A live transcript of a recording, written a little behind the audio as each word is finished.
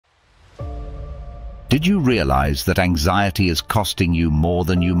Did you realize that anxiety is costing you more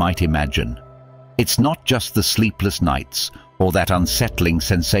than you might imagine? It's not just the sleepless nights or that unsettling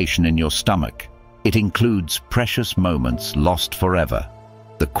sensation in your stomach. It includes precious moments lost forever,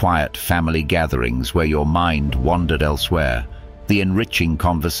 the quiet family gatherings where your mind wandered elsewhere, the enriching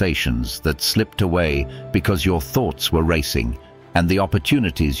conversations that slipped away because your thoughts were racing, and the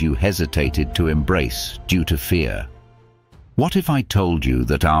opportunities you hesitated to embrace due to fear. What if I told you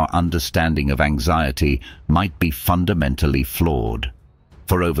that our understanding of anxiety might be fundamentally flawed?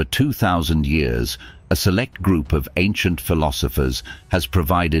 For over 2,000 years, a select group of ancient philosophers has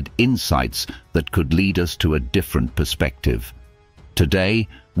provided insights that could lead us to a different perspective. Today,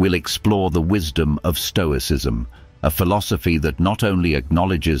 we'll explore the wisdom of Stoicism, a philosophy that not only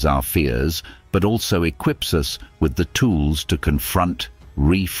acknowledges our fears, but also equips us with the tools to confront,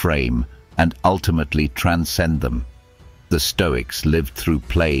 reframe, and ultimately transcend them. The Stoics lived through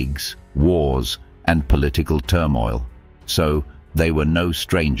plagues, wars, and political turmoil, so they were no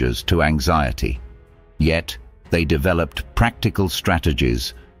strangers to anxiety. Yet, they developed practical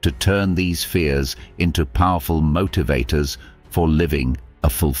strategies to turn these fears into powerful motivators for living a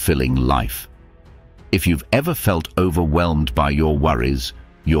fulfilling life. If you've ever felt overwhelmed by your worries,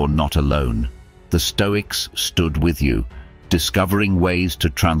 you're not alone. The Stoics stood with you, discovering ways to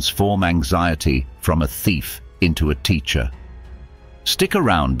transform anxiety from a thief into a teacher. Stick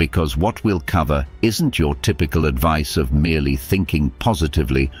around because what we'll cover isn't your typical advice of merely thinking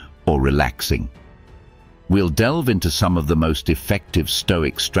positively or relaxing. We'll delve into some of the most effective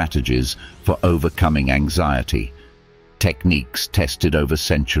Stoic strategies for overcoming anxiety, techniques tested over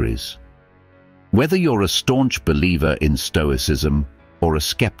centuries. Whether you're a staunch believer in Stoicism or a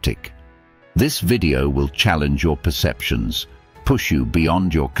skeptic, this video will challenge your perceptions, push you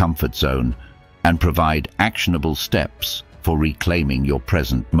beyond your comfort zone, and provide actionable steps for reclaiming your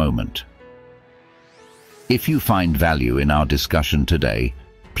present moment. If you find value in our discussion today,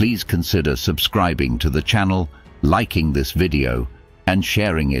 please consider subscribing to the channel, liking this video, and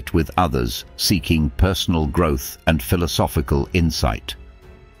sharing it with others seeking personal growth and philosophical insight.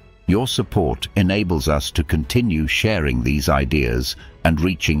 Your support enables us to continue sharing these ideas and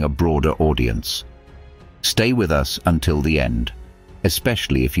reaching a broader audience. Stay with us until the end,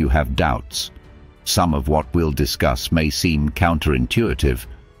 especially if you have doubts. Some of what we'll discuss may seem counterintuitive,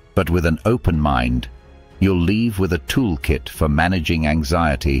 but with an open mind, you'll leave with a toolkit for managing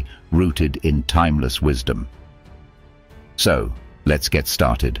anxiety rooted in timeless wisdom. So, let's get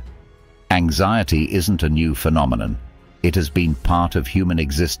started. Anxiety isn't a new phenomenon. It has been part of human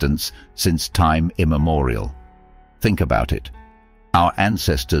existence since time immemorial. Think about it. Our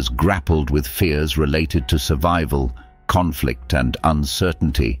ancestors grappled with fears related to survival, conflict, and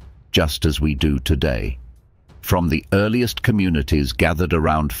uncertainty, just as we do today. From the earliest communities gathered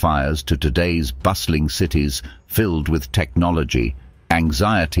around fires to today's bustling cities filled with technology,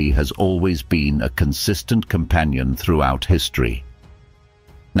 anxiety has always been a consistent companion throughout history.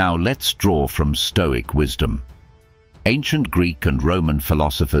 Now let's draw from Stoic wisdom. Ancient Greek and Roman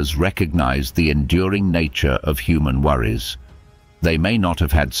philosophers recognized the enduring nature of human worries. They may not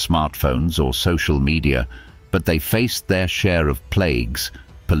have had smartphones or social media, but they faced their share of plagues,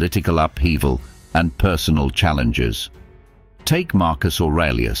 political upheaval, and personal challenges. Take Marcus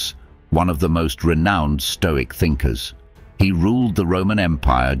Aurelius, one of the most renowned Stoic thinkers. He ruled the Roman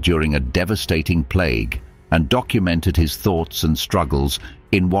Empire during a devastating plague and documented his thoughts and struggles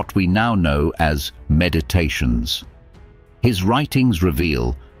in what we now know as meditations. His writings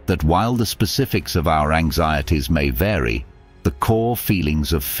reveal that while the specifics of our anxieties may vary, the core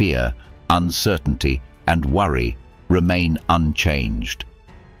feelings of fear, uncertainty, and worry remain unchanged.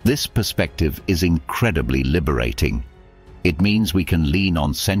 This perspective is incredibly liberating. It means we can lean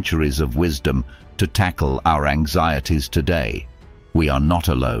on centuries of wisdom to tackle our anxieties today. We are not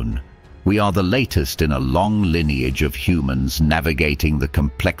alone. We are the latest in a long lineage of humans navigating the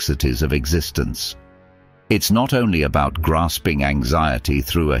complexities of existence. It's not only about grasping anxiety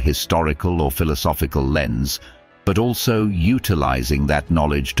through a historical or philosophical lens, but also utilizing that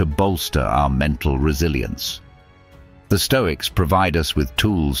knowledge to bolster our mental resilience. The Stoics provide us with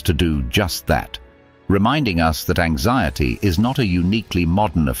tools to do just that, reminding us that anxiety is not a uniquely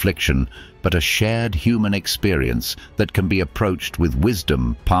modern affliction, but a shared human experience that can be approached with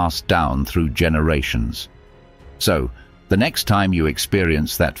wisdom passed down through generations. So, the next time you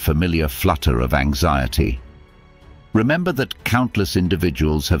experience that familiar flutter of anxiety, remember that countless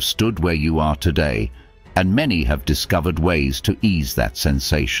individuals have stood where you are today, and many have discovered ways to ease that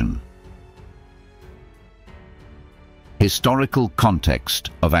sensation. Historical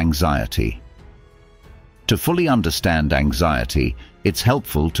context of anxiety. To fully understand anxiety, it's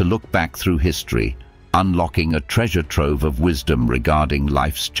helpful to look back through history, unlocking a treasure trove of wisdom regarding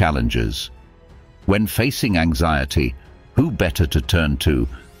life's challenges. When facing anxiety, who better to turn to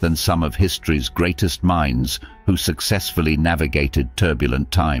than some of history's greatest minds who successfully navigated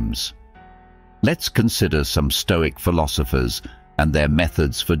turbulent times? Let's consider some Stoic philosophers and their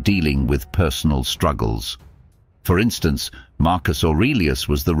methods for dealing with personal struggles. For instance, Marcus Aurelius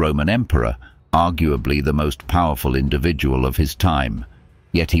was the Roman emperor, arguably the most powerful individual of his time.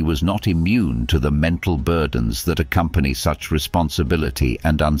 Yet he was not immune to the mental burdens that accompany such responsibility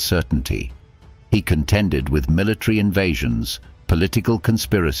and uncertainty. He contended with military invasions, political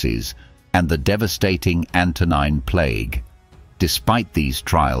conspiracies, and the devastating Antonine Plague. Despite these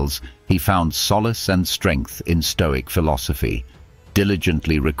trials, he found solace and strength in Stoic philosophy,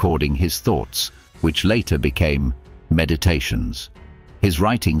 diligently recording his thoughts, which later became meditations. His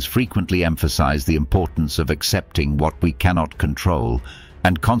writings frequently emphasize the importance of accepting what we cannot control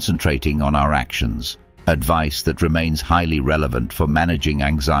and concentrating on our actions, advice that remains highly relevant for managing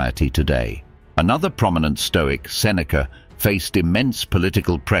anxiety today. Another prominent Stoic, Seneca, faced immense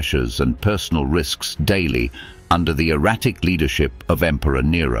political pressures and personal risks daily under the erratic leadership of Emperor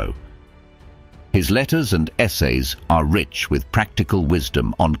Nero. His letters and essays are rich with practical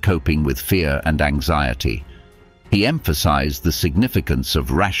wisdom on coping with fear and anxiety. He emphasized the significance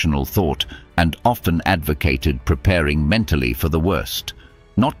of rational thought and often advocated preparing mentally for the worst,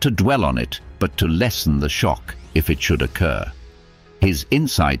 not to dwell on it, but to lessen the shock if it should occur. His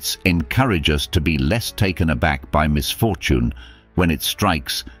insights encourage us to be less taken aback by misfortune when it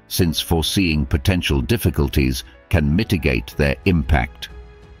strikes, since foreseeing potential difficulties can mitigate their impact.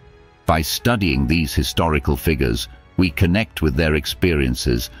 By studying these historical figures, we connect with their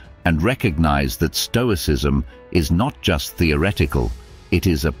experiences and recognize that Stoicism is not just theoretical, it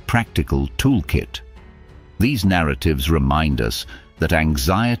is a practical toolkit. These narratives remind us that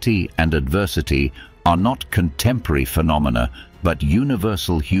anxiety and adversity are not contemporary phenomena, but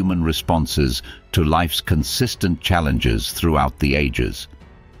universal human responses to life's consistent challenges throughout the ages.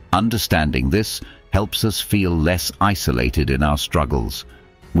 Understanding this helps us feel less isolated in our struggles.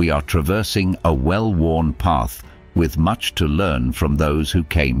 We are traversing a well-worn path with much to learn from those who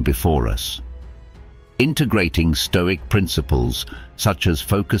came before us. Integrating Stoic principles, such as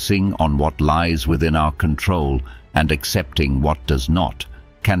focusing on what lies within our control and accepting what does not,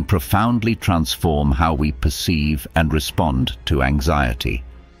 can profoundly transform how we perceive and respond to anxiety.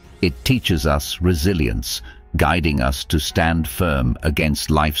 It teaches us resilience, guiding us to stand firm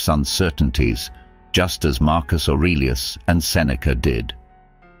against life's uncertainties, just as Marcus Aurelius and Seneca did.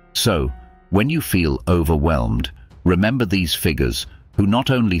 So, when you feel overwhelmed, remember these figures who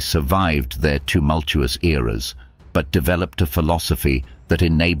not only survived their tumultuous eras, but developed a philosophy that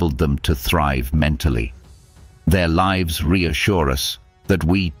enabled them to thrive mentally. Their lives reassure us that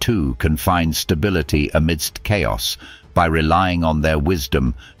we too can find stability amidst chaos by relying on their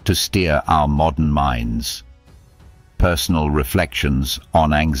wisdom to steer our modern minds. Personal reflections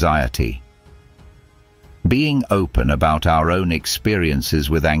on anxiety. Being open about our own experiences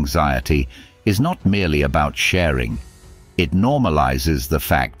with anxiety is not merely about sharing. It normalizes the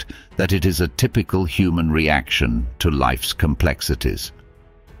fact that it is a typical human reaction to life's complexities.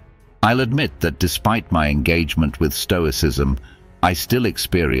 I'll admit that despite my engagement with Stoicism, I still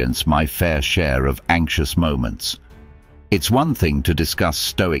experience my fair share of anxious moments. It's one thing to discuss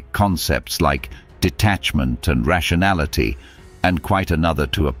Stoic concepts like detachment and rationality, and quite another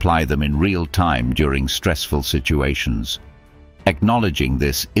to apply them in real time during stressful situations. Acknowledging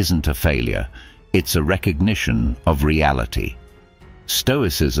this isn't a failure, it's a recognition of reality.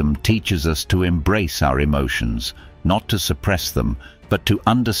 Stoicism teaches us to embrace our emotions, not to suppress them, but to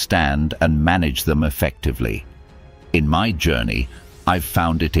understand and manage them effectively. In my journey, I've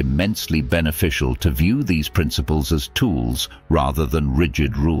found it immensely beneficial to view these principles as tools rather than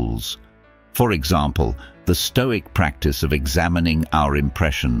rigid rules. For example, the Stoic practice of examining our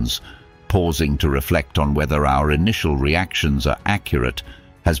impressions, pausing to reflect on whether our initial reactions are accurate,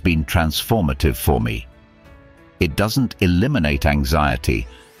 has been transformative for me. It doesn't eliminate anxiety,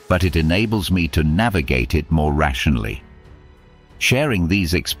 but it enables me to navigate it more rationally. Sharing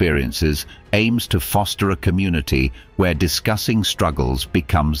these experiences aims to foster a community where discussing struggles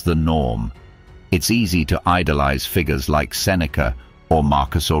becomes the norm. It's easy to idolize figures like Seneca or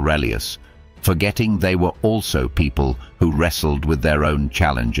Marcus Aurelius, forgetting they were also people who wrestled with their own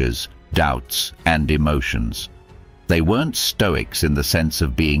challenges, doubts, and emotions. They weren't Stoics in the sense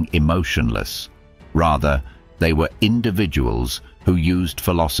of being emotionless. Rather, they were individuals who used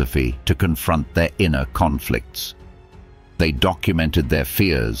philosophy to confront their inner conflicts. They documented their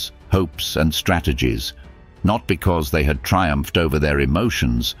fears, hopes, and strategies, not because they had triumphed over their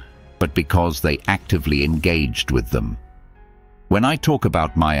emotions, but because they actively engaged with them. When I talk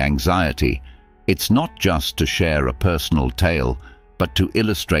about my anxiety, it's not just to share a personal tale, but to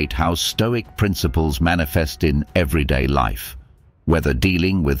illustrate how Stoic principles manifest in everyday life, whether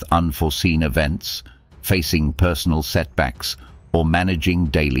dealing with unforeseen events, facing personal setbacks, or managing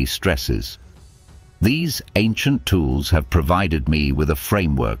daily stresses. These ancient tools have provided me with a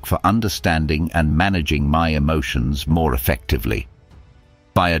framework for understanding and managing my emotions more effectively.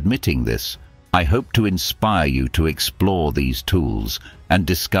 By admitting this, I hope to inspire you to explore these tools and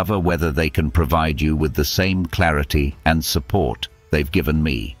discover whether they can provide you with the same clarity and support they've given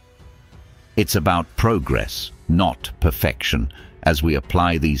me. It's about progress, not perfection, as we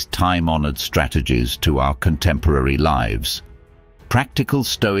apply these time-honored strategies to our contemporary lives. Practical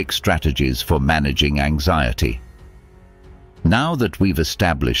Stoic strategies for managing anxiety. Now that we've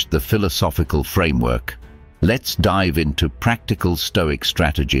established the philosophical framework, let's dive into practical Stoic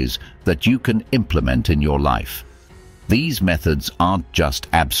strategies that you can implement in your life. These methods aren't just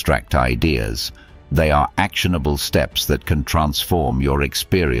abstract ideas. They are actionable steps that can transform your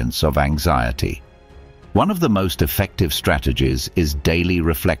experience of anxiety. One of the most effective strategies is daily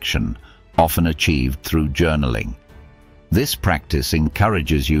reflection, often achieved through journaling. This practice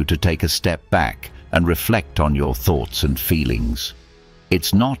encourages you to take a step back and reflect on your thoughts and feelings.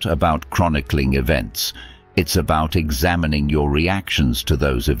 It's not about chronicling events, it's about examining your reactions to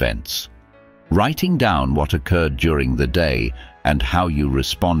those events. Writing down what occurred during the day and how you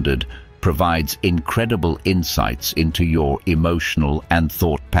responded provides incredible insights into your emotional and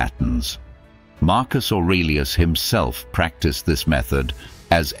thought patterns. Marcus Aurelius himself practiced this method,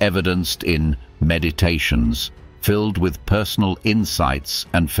 as evidenced in Meditations, filled with personal insights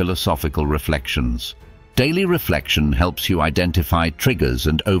and philosophical reflections. Daily reflection helps you identify triggers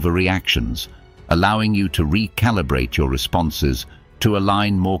and overreactions, allowing you to recalibrate your responses to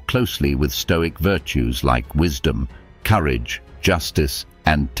align more closely with Stoic virtues like wisdom, courage, justice,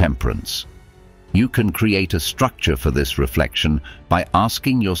 and temperance. You can create a structure for this reflection by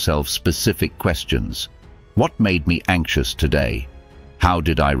asking yourself specific questions. What made me anxious today? How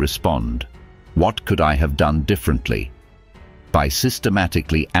did I respond? What could I have done differently? By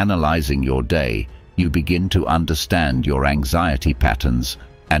systematically analyzing your day, you begin to understand your anxiety patterns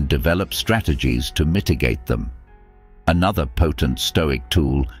and develop strategies to mitigate them. Another potent Stoic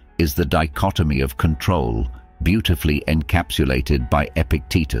tool is the dichotomy of control, beautifully encapsulated by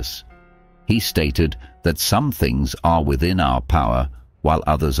Epictetus. He stated that some things are within our power while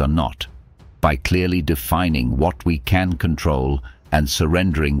others are not. By clearly defining what we can control and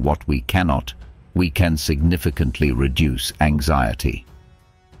surrendering what we cannot, we can significantly reduce anxiety.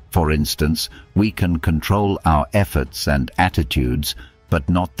 For instance, we can control our efforts and attitudes, but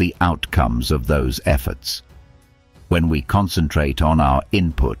not the outcomes of those efforts. When we concentrate on our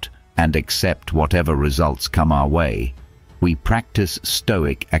input and accept whatever results come our way, we practice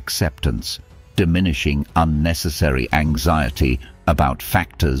Stoic acceptance, diminishing unnecessary anxiety about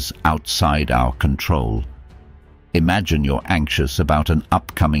factors outside our control. Imagine you're anxious about an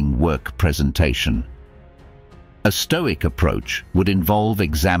upcoming work presentation. A Stoic approach would involve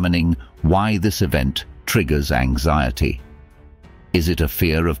examining why this event triggers anxiety. Is it a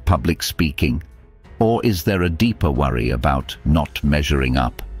fear of public speaking? Or is there a deeper worry about not measuring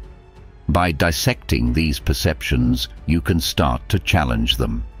up? By dissecting these perceptions, you can start to challenge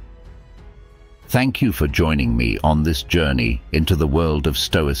them. Thank you for joining me on this journey into the world of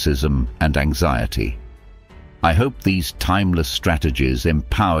Stoicism and anxiety. I hope these timeless strategies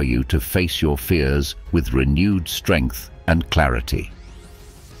empower you to face your fears with renewed strength and clarity.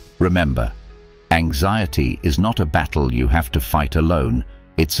 Remember, anxiety is not a battle you have to fight alone,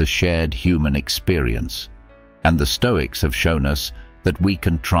 it's a shared human experience. And the Stoics have shown us that we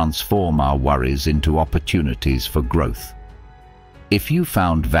can transform our worries into opportunities for growth. If you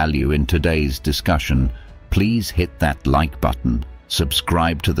found value in today's discussion, please hit that like button,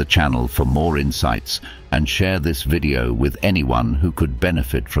 subscribe to the channel for more insights, and share this video with anyone who could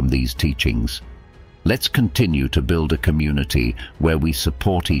benefit from these teachings. Let's continue to build a community where we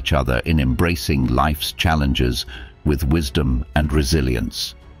support each other in embracing life's challenges with wisdom and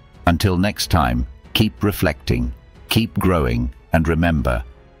resilience. Until next time, keep reflecting, keep growing, and remember,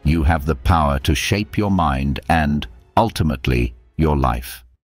 you have the power to shape your mind and, ultimately, your life.